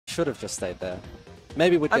Should have just stayed there.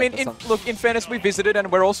 Maybe we'd get look, in fairness, we visited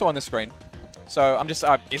and we're also on the screen. So I'm just,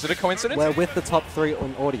 is it a coincidence? We're with the top 3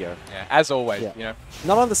 on audio. Yeah, as always, you know.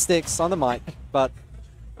 Not on the sticks, on the mic, but...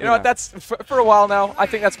 You know what, that's, for a while now, I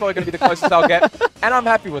think that's probably going to be the closest I'll get. And I'm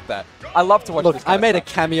happy with that. I love to watch this. Look, I made a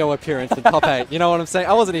cameo appearance in top 8. You know what I'm saying?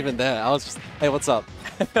 I wasn't even there. I was just, hey, what's up?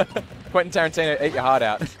 Quentin Tarantino, eat your heart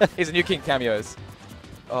out. He's a new king cameos.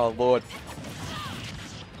 Oh, Lord.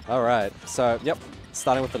 All right. So, yep,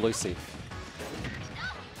 starting with the Lucy.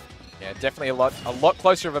 Yeah, definitely a lot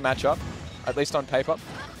closer of a matchup, at least on paper.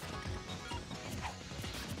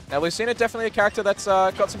 Now, Lucina, definitely a character that's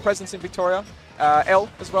got some presence in Victoria. L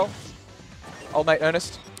as well. Old mate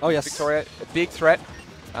Ernest. Oh, yes. Victoria, a big threat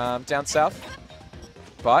down south.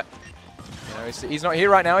 But, you know, he's not here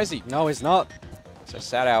right now, is he? No, he's not. So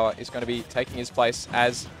SadHour is going to be taking his place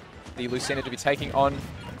as the Lucina to be taking on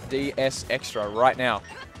DS Extra right now.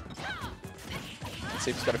 Let's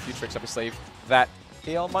see if he's got a few tricks up his sleeve that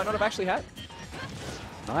EL might not have actually had.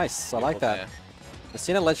 Nice. I like that.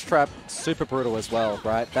 Lucina ledge trap, super brutal as well,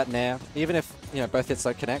 right? That nair, even if, you know, both hits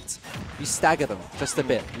don't connect, you stagger them just a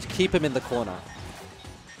bit. You keep him in the corner.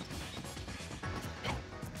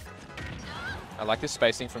 I like this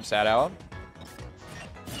spacing from SadHour.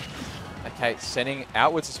 Okay, sending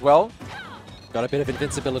outwards as well. Got a bit of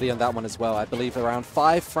invincibility on that one as well. I believe around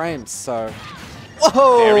 5 frames, so...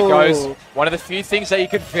 Whoa! There he goes. One of the few things that you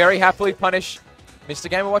could very happily punish Mr.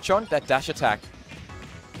 Gamer Watch on, that dash attack.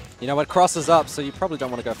 You know, it crosses up, so you probably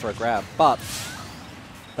don't want to go for a grab, but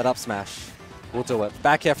that up smash will do it.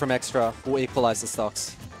 Back air from Extra will equalize the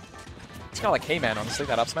stocks. It's kind of like He-Man, honestly,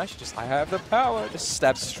 that up smash. Just, I have the power. Just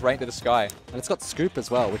stabs straight into the sky. And it's got scoop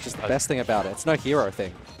as well, which is the best thing about it. It's no hero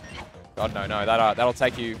thing. God, no. That'll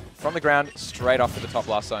take you from the ground straight off to the top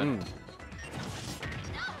blast zone.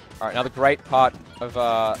 All right, another great part of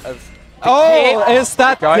oh, is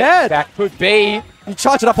that dead? That could be. You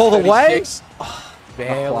charge it up all the way? Oh,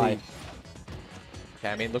 barely.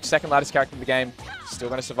 Okay, I mean, look, second lightest character in the game. Still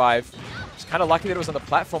going to survive. It's kind of lucky that it was on the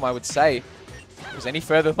platform, I would say. If there was any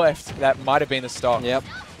further left, that might have been the stock. Yep.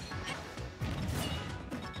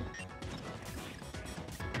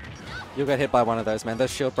 You'll get hit by one of those, man.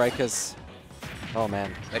 Those shield breakers. Oh,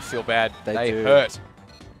 man. They feel bad. They do. hurt.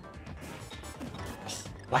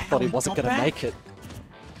 I thought he wasn't going to make it.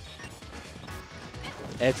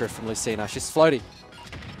 Air drift from Lucina. She's floaty.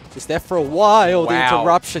 She's there for a while. The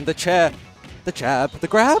interruption, the chair, the jab, the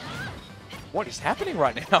grab. What is happening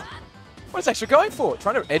right now? What is Extra going for?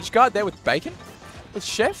 Trying to edge guard there with Bacon? With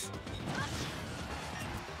Chef?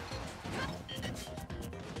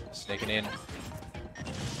 Sneaking in.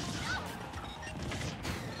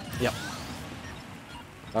 Yep.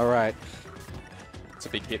 All right. It's a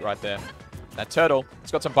big hit right there. That turtle,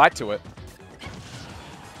 it's got some bite to it.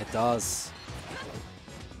 It does.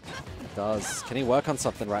 It does. Can he work on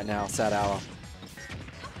something right now, SadHour?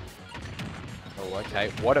 Oh,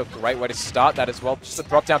 okay. What a great way to start that as well. Just a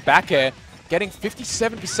drop down back air. Getting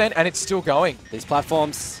 57% and it's still going. These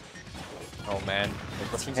platforms. Oh, man.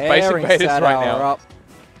 Space invaders right now. Up.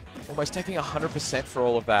 Almost taking 100% for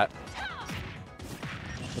all of that.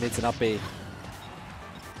 He needs an up B.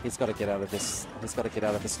 He's got to get out of this. He's got to get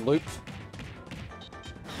out of this loop.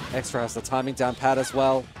 Extra has the timing down pat as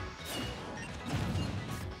well.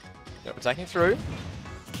 Yep, attacking through.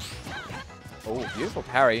 Oh, beautiful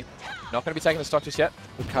parry. Not going to be taking the stock just yet.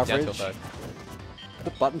 Good coverage. Down tilt, the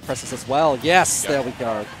button presses as well. Yes, there we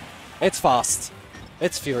go. It's fast.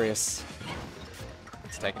 It's furious.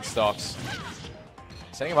 It's taking stocks.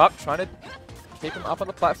 Setting him up, trying to keep him up on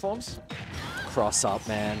the platforms. Cross up,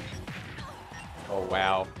 man. Oh,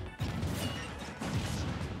 wow.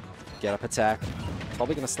 Get up attack.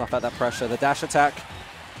 Probably going to snuff out that pressure. The dash attack.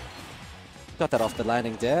 Got that off the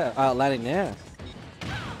landing there. Landing there.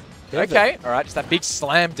 Okay, all right. Just that big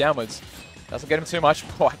slam downwards. Doesn't get him too much.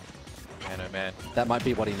 Boy. Man, oh man. That might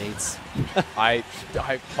be what he needs. I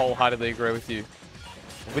wholeheartedly agree with you.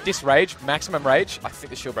 With this rage, maximum rage, I think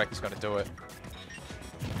the shield break is going to do it.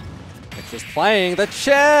 It's just playing the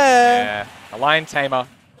chair. Yeah. A Lion Tamer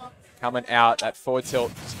coming out. That forward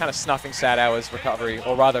tilt. Just kind of snuffing SadHour's recovery,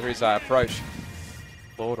 or rather his approach.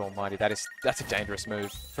 Lord almighty, that's a dangerous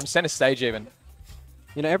move. From center stage even.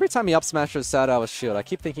 You know, every time he up smashes SadHour's shield, I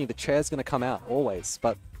keep thinking the chair's going to come out, always.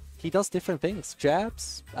 But he does different things.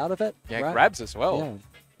 Jabs out of it. Yeah, right? grabs as well.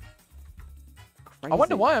 Yeah. I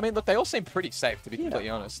wonder why. I mean, look, they all seem pretty safe, to be completely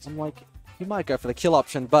honest. I'm like, you might go for the kill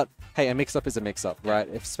option, but hey, a mix-up is a mix-up, right?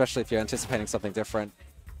 Especially if you're anticipating something different.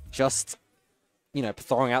 Just, you know,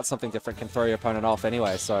 throwing out something different can throw your opponent off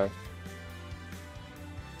anyway, so...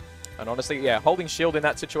 And honestly, yeah, holding shield in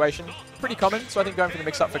that situation, pretty common. So I think going for the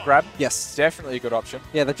mix-up for grab, yes, definitely a good option.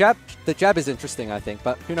 Yeah, the jab is interesting, I think.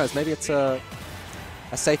 But who knows? Maybe it's a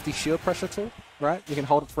safety shield pressure tool, right? You can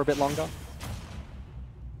hold it for a bit longer.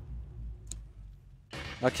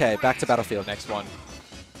 Okay, back to Battlefield. Next one.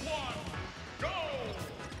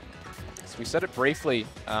 So we said it briefly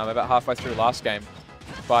about halfway through last game.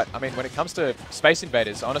 But, I mean, when it comes to Space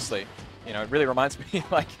Invaders, honestly, you know, it really reminds me,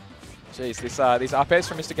 like, geez, these up airs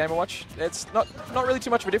from Mr. Game & Watch, it's not really too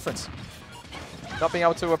much of a difference. Not being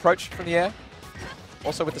able to approach from the air.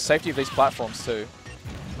 Also with the safety of these platforms, too.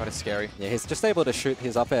 But it's scary. Yeah, he's just able to shoot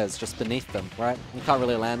his up airs just beneath them, right? You can't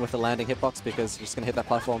really land with the landing hitbox because you're just going to hit that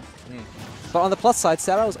platform. But on the plus side,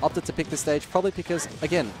 SadHour's opted to pick this stage probably because,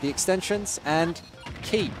 again, the extensions and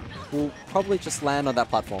key will probably just land on that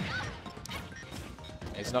platform.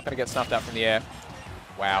 He's not going to get snuffed out from the air.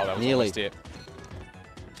 Wow, that was Nearly. almost it.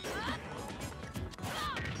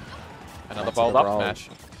 Another bold up smash.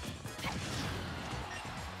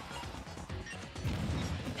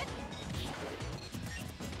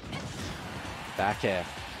 Back air.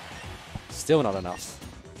 Still not enough.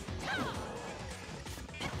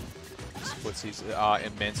 His footsies are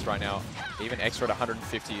immense right now. Even extra at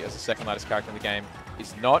 150 as the second lightest character in the game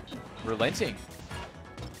is not relenting.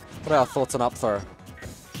 What are our thoughts on up throw?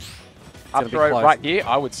 Up throw right here,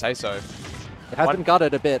 I would say so. It has been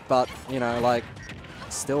gutted a bit, but, you know, like,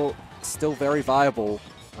 still very viable.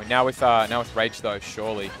 I mean, now with Rage, though,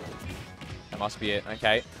 surely. That must be it.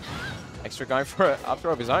 Okay. Extra going for an up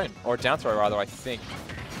throw of his own. Or a down throw, rather, I think.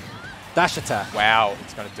 Dash attack. Wow,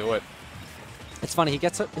 it's going to do it. It's funny, he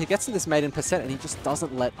gets in this maiden percent and he just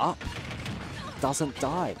doesn't let up. Doesn't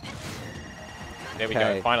die. There we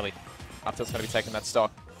go, finally. Up tilt's going to be taking that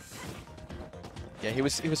stock. Yeah, he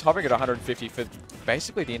was hovering at 150 for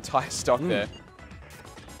basically the entire stock there.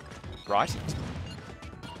 Right?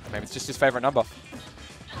 Maybe it's just his favorite number.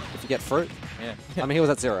 If you get fruit. Yeah. I mean, he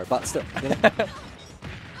was at 0, but still. You know?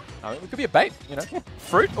 It could be a bait, you know.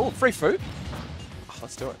 Fruit. Oh, free fruit. Oh,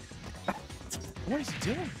 let's do it. What is he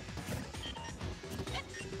doing?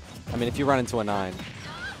 I mean, if you run into a 9,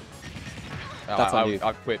 that's on you.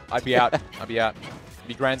 I'd quit. I'd be out. I'd be out.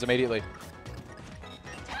 Be grands immediately.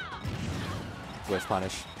 Worth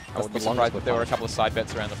punish. I wouldn't be surprised if there were a couple of side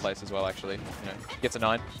bets around the place as well. Actually, you know, gets a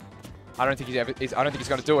 9. I don't think he's I don't think he's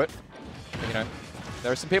going to do it. But, you know,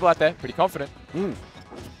 there are some people out there pretty confident.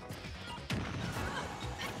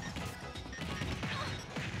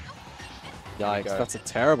 Yikes, that's a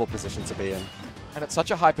terrible position to be in. And it's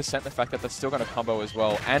such a high percent, the fact that they're still going to combo as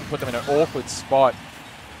well and put them in an awkward spot.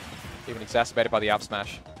 Even exacerbated by the up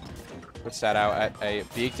smash. Puts SadHour at a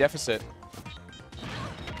big deficit.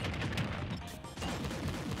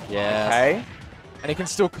 Yeah. Okay. And he can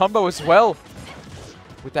still combo as well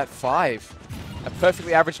with that 5. A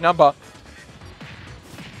perfectly average number.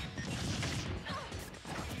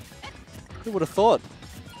 Who would have thought?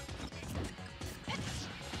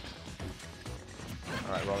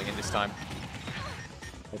 All right, rolling in this time.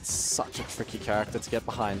 It's such a tricky character to get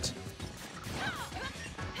behind.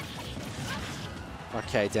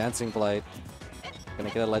 Okay, Dancing Blade. Gonna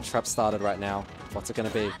get a ledge trap started right now. What's it gonna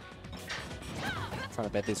be? Trying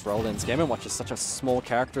to bet these roll-ins. Game & Watch is such a small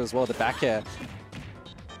character as well. The back air.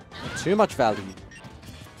 Too much value.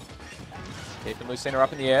 Keeping Lucina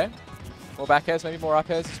up in the air. More back airs, maybe more up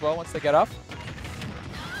airs as well once they get up.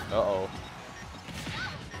 Uh-oh.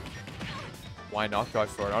 Why not go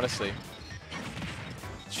for it, honestly?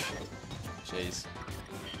 Jeez.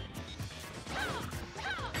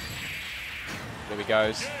 There he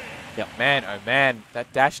goes. Yep. Man, oh man,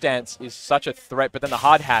 that dash dance is such a threat, but then the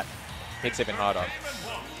hard hat hits even harder.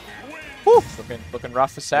 Woo! Looking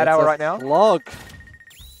rough for SadHour right now. Slog.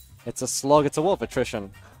 It's a slog. It's a war of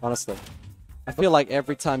attrition, honestly. I feel like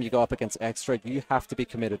every time you go up against Extra, you have to be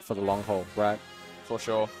committed for the long haul, right? For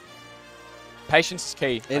sure. Patience is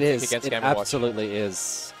key. It is. Against It Game & Watch. absolutely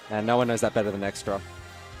is. And no one knows that better than Extra.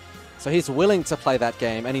 So he's willing to play that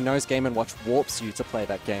game, and he knows Game & Watch warps you to play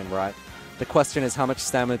that game, right? The question is, how much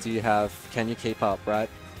stamina do you have? Can you keep up, right?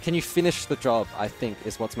 Can you finish the job, I think,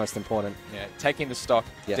 is what's most important. Yeah, taking the stock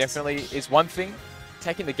definitely is one thing.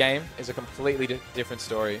 Taking the game is a completely different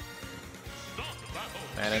story.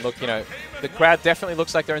 And look, you know, the crowd definitely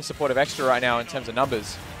looks like they're in support of Extra right now in terms of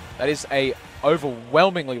numbers. That is a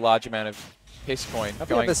overwhelmingly large amount of piss coin. Have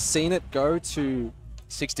you ever seen it go to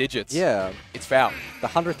 6 digits? Yeah. It's foul. The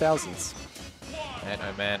 100,000s. Man,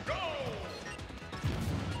 oh man.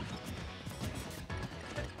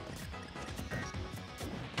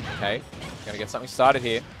 Okay, gonna get something started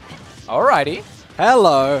here. Alrighty.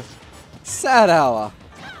 Hello, SadHour.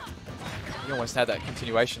 You almost had that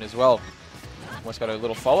continuation as well. Almost got a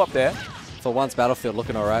little follow-up there. For once, Battlefield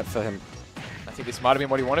looking all right for him. I think this might have been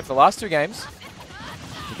what he wanted for the last 2 games.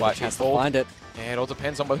 He got a chance to find it. Yeah, it all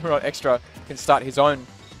depends on whether or not Extra can start his own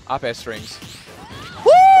up air strings.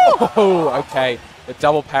 Woo! Okay, the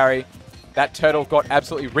double parry. That turtle got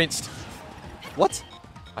absolutely rinsed. What?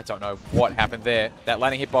 I don't know what happened there. That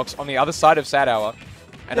landing hitbox on the other side of SadHour.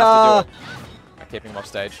 Enough to do it. Keeping him off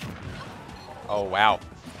stage. Oh, wow.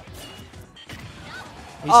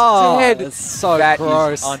 He's dead. It's so that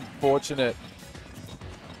gross. Is unfortunate.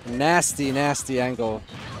 Nasty, nasty angle.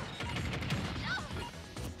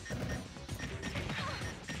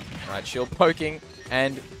 All right, shield poking,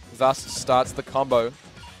 and thus starts the combo.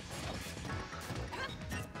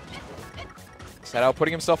 SadHour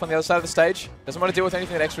putting himself on the other side of the stage. Doesn't want to deal with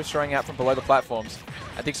anything that Extra is throwing out from below the platforms.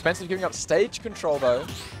 At the expense of giving up stage control, though.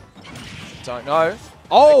 Don't know.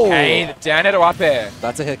 Oh! Okay, the down air to up air.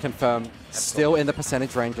 That's a hit confirmed. Still in the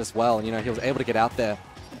percentage range as well. You know, he was able to get out there.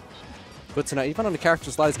 Good to know. Even on the character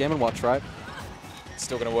just like his Game & Watch, right? It's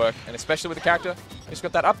still going to work. And especially with the character who's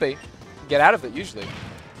got that up B, get out of it usually.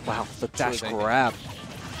 Wow, the dash grab.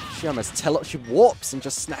 She almost she warps and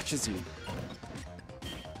just snatches you.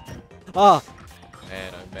 Ah!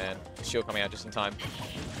 Man, oh man. Shield coming out just in time.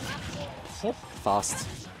 Fast.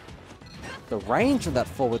 The range of that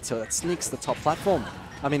forward tilt, that sneaks the top platform.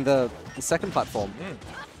 I mean, the second platform.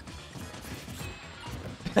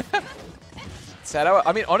 SadHour,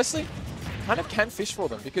 I mean, honestly, kind of can fish for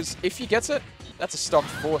them, because if he gets it, that's a stock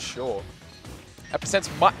for sure. That percent's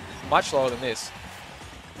much lower than this.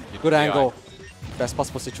 Good angle. Best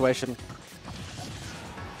possible situation.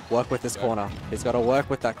 Work with this corner. He's got to work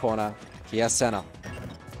with that corner. He has center.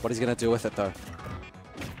 What is he going to do with it, though?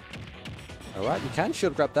 All right, you can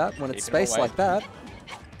shield grab that when it's spaced like that.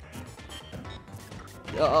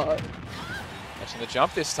 Catching the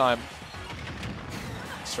jump this time.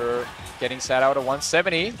 Sir getting SadHour to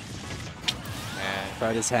 170. And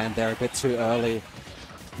throwed his hand there a bit too early.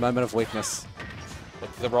 Moment of weakness.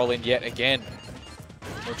 Look for the roll in yet again.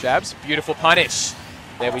 More jabs. Beautiful punish.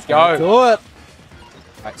 There we go. Do it.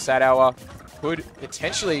 Right, SadHour could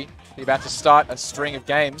potentially be about to start a string of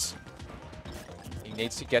games. He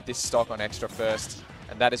needs to get this stock on Extra first.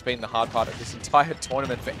 And that has been the hard part of this entire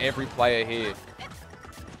tournament for every player here.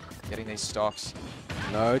 Getting these stocks.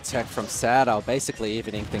 No tech from SadHour, basically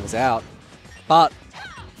evening things out. But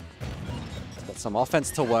got some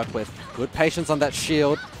offense to work with. Good patience on that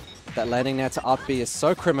shield. That landing there to up B is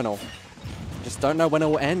so criminal. Just don't know when it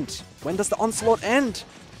will end. When does the onslaught end?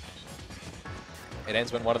 It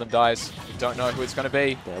ends when one of them dies. You don't know who it's going to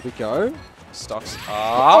be. There we go. Stocks.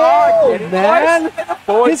 Oh, man!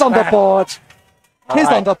 He's on the board. He's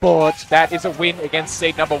on the board. That is a win against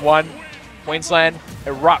seed number 1. Queensland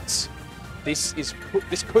erupts. This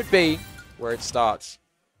could be where it starts.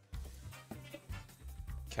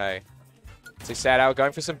 Okay. See SadHour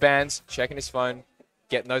going for some bans, checking his phone,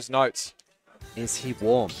 getting those notes. Is he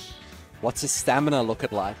warm? What's his stamina looking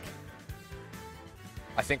like?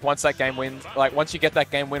 I think once that game wins, like once you get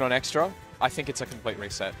that game win on Extra, I think it's a complete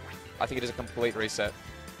reset. I think it is a complete reset.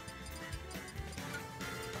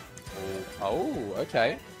 Oh,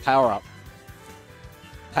 okay. Power up.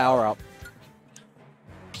 Power up.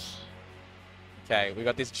 Okay, we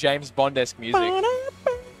got this James Bond-esque music.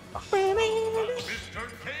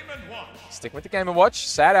 Stick with the Game & Watch.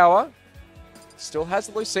 SadHour still has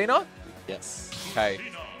the Lucina. Yes. Okay,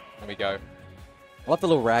 there we go. I love the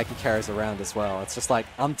little rag he carries around as well. It's just like,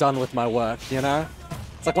 I'm done with my work, you know?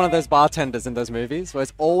 It's like one of those bartenders in those movies where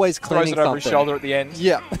he's always cleaning something. Throws it over his shoulder at the end.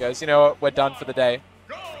 Yeah. He goes, you know what, we're done for the day.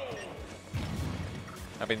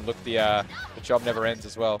 I mean, look, the job never ends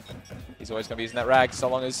as well. He's always going to be using that rag so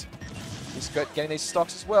long as he's getting these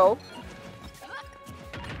stocks as well.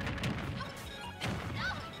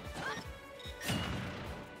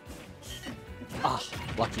 Ah,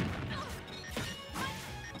 lucky.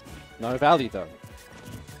 No value, though.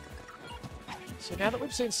 So now that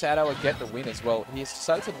we've seen SadHour get the win as well, he has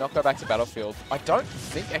decided to not go back to Battlefield. I don't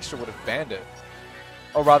think Extra would have banned it.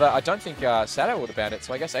 Or rather, I don't think SadHour would have banned it,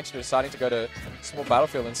 so I guess Extra is deciding to go to small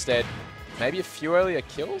Battlefield instead. Maybe a few earlier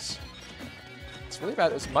kills? It's really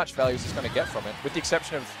about as much value as he's going to get from it, with the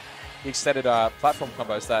exception of the extended platform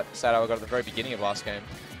combos that SadHour got at the very beginning of last game.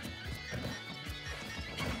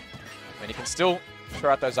 And he can still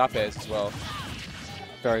throw out those up airs as well.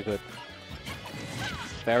 Very good.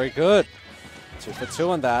 Very good. 2 for 2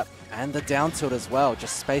 on that. And the down tilt as well.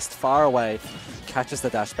 Just spaced far away. Catches the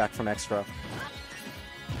dash back from Extra.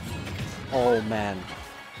 Oh, man.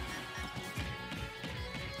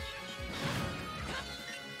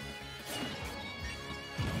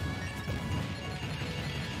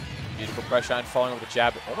 Beautiful pressure and following with a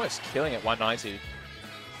jab, almost killing it 190.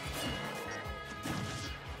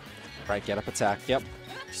 Great get-up attack. Yep.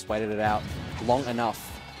 Just waited it out long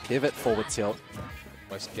enough. Pivot, forward tilt.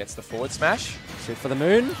 Almost gets the forward smash. Shoot for the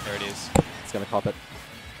moon. There it is. It's going to cop it.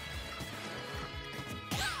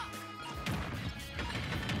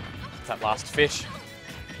 It's that last fish.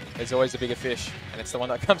 There's always a bigger fish, and it's the one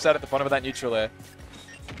that comes out at the bottom of that neutral there.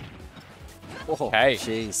 Oh, Okay.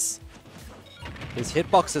 Jeez. His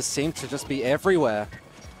hitboxes seem to just be everywhere.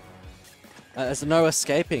 There's no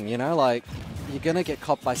escaping, you know? Like, you're going to get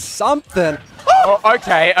caught by something. Oh,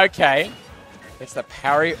 okay, okay. It's the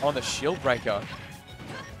parry on the shield breaker.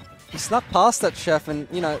 He snuck past that, Chef, and,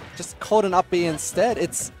 you know, just caught an up B instead.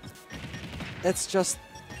 It's just...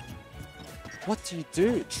 What do you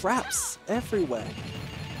do? Traps everywhere.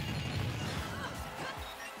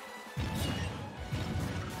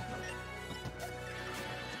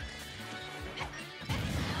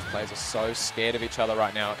 Players are so scared of each other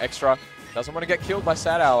right now. Extra doesn't want to get killed by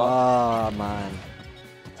SadHour. Oh, man.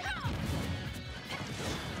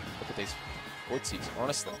 Look at these footsies,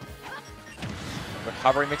 honestly.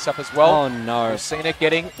 Recovery mix-up as well. Oh, no. Lucina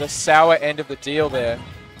getting the sour end of the deal there.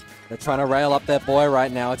 They're trying to rail up their boy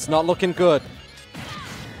right now. It's not looking good.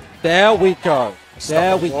 There we go.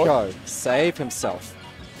 There we go. Save himself.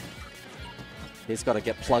 He's got to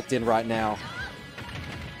get plugged in right now.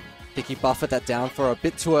 I think he buffered that down throw a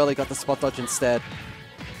bit too early. Got the spot dodge instead.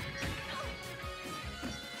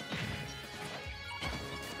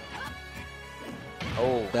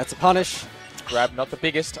 Oh, That's a punish. grab not the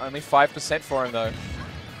biggest. Only 5% for him, though.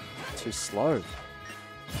 Too slow.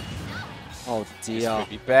 Oh, This dear. could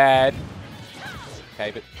be bad.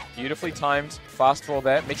 Okay, but beautifully timed fast fall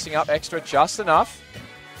there. Mixing up extra just enough.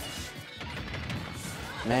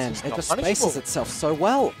 Man, This is it not just punishable. spaces itself so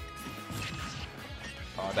well.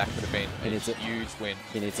 Oh, that could have been He a needs it. huge win.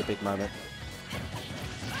 He needs a big moment.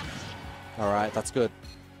 All right, that's good.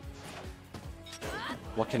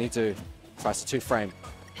 What can he do? Tries to two-frame.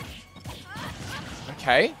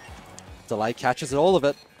 Okay. Delay catches all of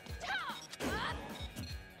it.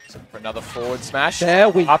 So for another forward smash. There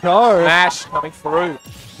we Up go. smash coming through.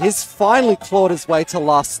 He's finally clawed his way to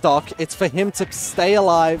last stock. It's for him to stay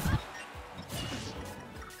alive.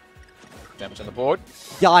 Damage on the board.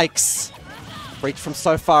 Yikes. Reach from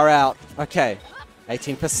so far out. Okay.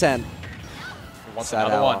 18%. He wants SadHour.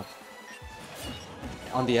 another one.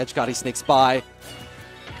 On the edge guard, he sneaks by.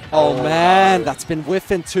 Oh, man. That's been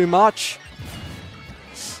whiffing too much.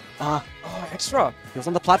 Oh, extra. He was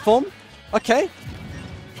on the platform. Okay.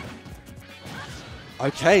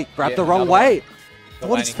 Okay. Grabbed Yeah, the wrong another way. The Thought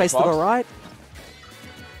he landing spaced to the box. right.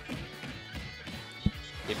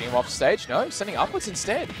 Keeping him off stage. No, sending upwards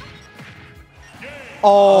instead.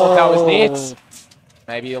 Oh, That was it.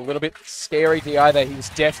 Maybe a little bit scary DI there. He was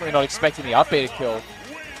definitely not expecting the up air kill.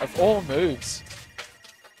 Of all moves.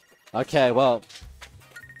 Okay, well,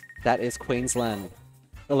 that is Queensland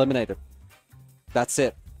eliminated. That's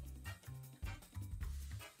it.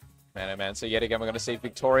 Man, oh man. So yet again, we're going to see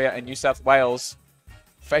Victoria and New South Wales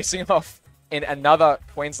facing off in another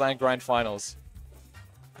Queensland Grand Finals.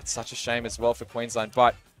 It's such a shame as well for Queensland.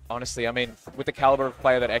 But honestly, I mean, with the caliber of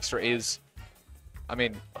player that Extra is, I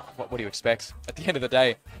mean, what do you expect? At the end of the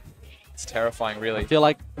day, it's terrifying, I really. feel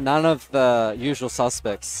like none of the usual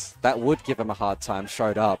suspects that would give him a hard time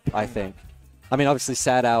showed up, I think. I mean, obviously,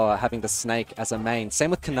 SadHour having the Snake as a main. Same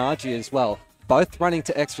with Kanaji as well. Both running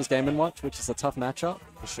to Extra's Game & Watch, which is a tough matchup.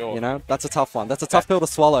 For sure. You know, that's a tough one. That's a tough pill to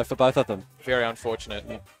swallow for both of them. Very unfortunate.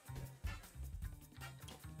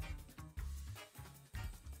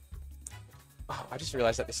 Oh, I just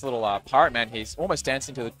realized that this little pirate man, he's almost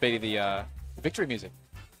dancing to the beat of the victory music.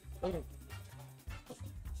 Look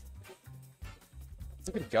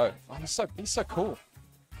at him go. Oh, he's so cool.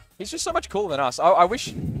 He's just so much cooler than us. I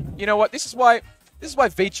wish, you know what, this is why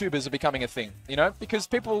VTubers are becoming a thing, you know? Because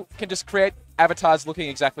people can just create avatars looking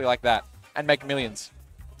exactly like that and make millions.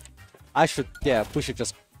 We should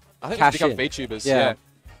just I think cash we become in. VTubers, Yeah. yeah.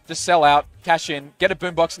 Just sell out, cash in, get a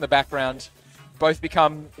boombox in the background, both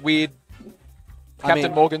become weird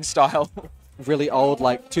Captain Morgan style. Really old,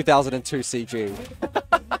 like 2002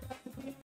 CG.